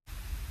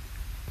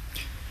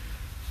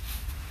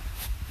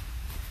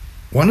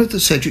One of the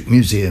Sedgwick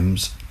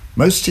Museum's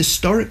most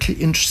historically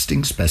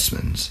interesting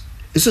specimens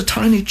is a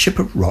tiny chip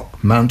of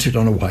rock mounted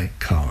on a white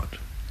card.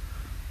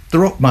 The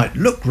rock might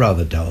look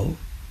rather dull,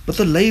 but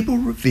the label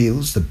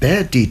reveals the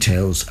bare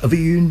details of a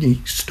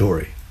unique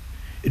story.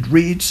 It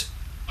reads,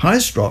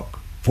 "Highest rock,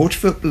 40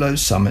 foot below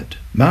summit,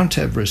 Mount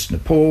Everest,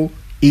 Nepal,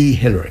 E.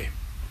 Hillary."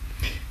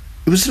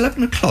 It was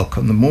 11 o'clock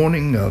on the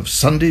morning of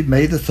Sunday,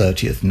 May the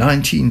 30th,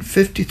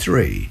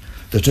 1953,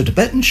 that a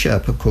Tibetan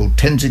Sherpa called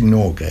Tenzing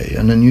Norgay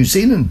and a New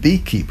Zealand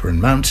beekeeper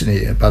and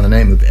mountaineer by the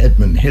name of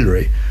Edmund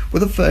Hillary were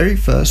the very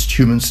first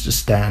humans to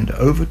stand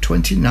over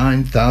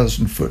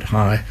 29,000 foot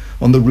high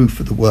on the roof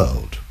of the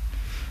world.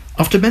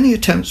 After many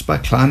attempts by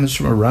climbers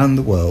from around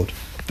the world,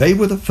 they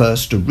were the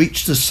first to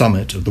reach the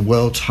summit of the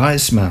world's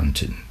highest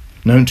mountain,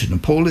 known to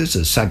Nepalis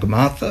as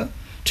Sagarmatha,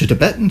 to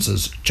Tibetans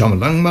as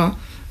Chomolungma,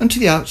 and to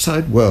the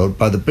outside world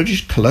by the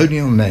British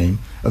colonial name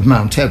of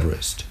Mount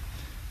Everest.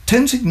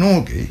 Tenzing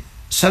Norgay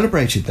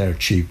celebrated their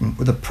achievement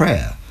with a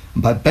prayer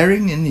and by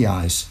burying in the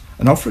ice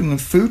an offering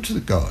of food to the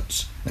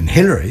gods, and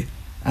Hillary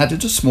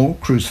added a small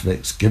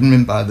crucifix given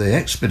him by the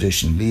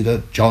expedition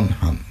leader John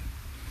Hunt.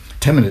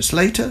 10 minutes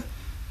later,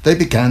 they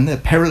began their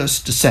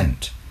perilous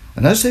descent,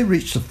 and as they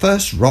reached the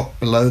first rock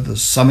below the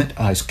summit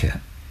ice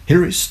cap,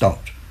 Hillary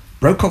stopped,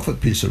 broke off a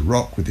piece of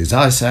rock with his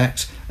ice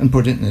axe and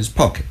put it in his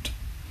pocket.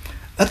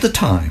 At the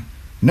time,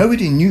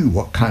 nobody knew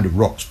what kind of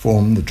rocks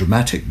formed the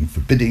dramatic and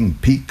forbidding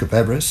peak of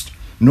Everest,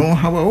 nor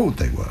how old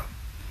they were.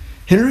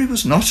 Hillary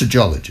was not a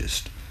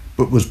geologist,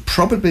 but was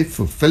probably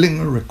fulfilling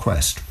a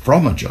request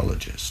from a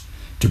geologist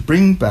to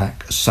bring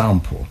back a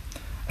sample,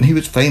 and he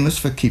was famous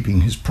for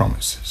keeping his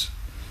promises.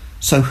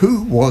 So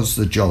who was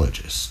the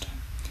geologist?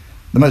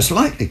 The most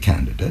likely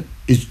candidate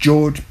is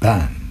George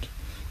Band,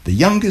 the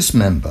youngest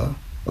member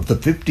of the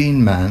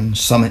 15-man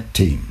summit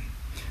team.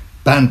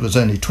 Band was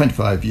only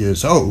 25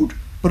 years old,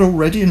 but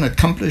already an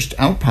accomplished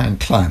alpine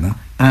climber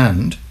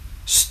and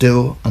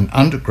still an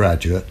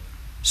undergraduate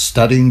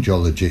studying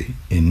geology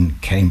in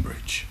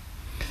Cambridge.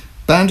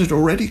 Band had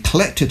already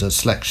collected a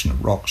selection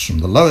of rocks from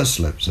the lower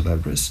slopes of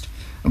Everest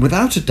and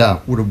without a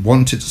doubt would have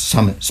wanted a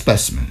summit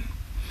specimen.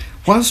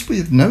 Whilst we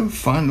have no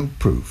final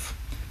proof,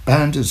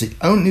 Band is the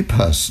only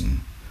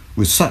person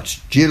with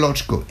such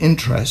geological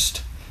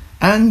interest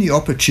and the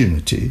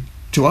opportunity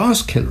to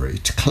ask Hillary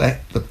to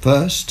collect the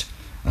first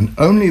and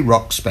only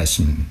rock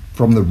specimen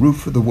from the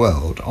roof of the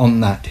world on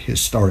that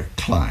historic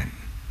climb.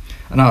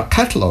 And our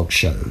catalogue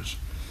shows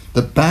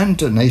that Band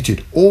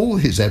donated all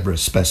his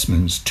Everest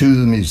specimens to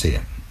the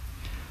museum.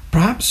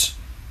 Perhaps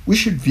we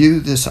should view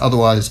this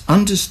otherwise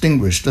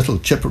undistinguished little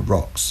chip of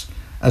rocks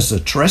as the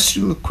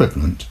terrestrial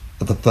equivalent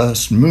of the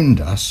first moon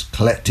dust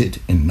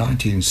collected in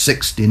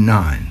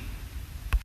 1969.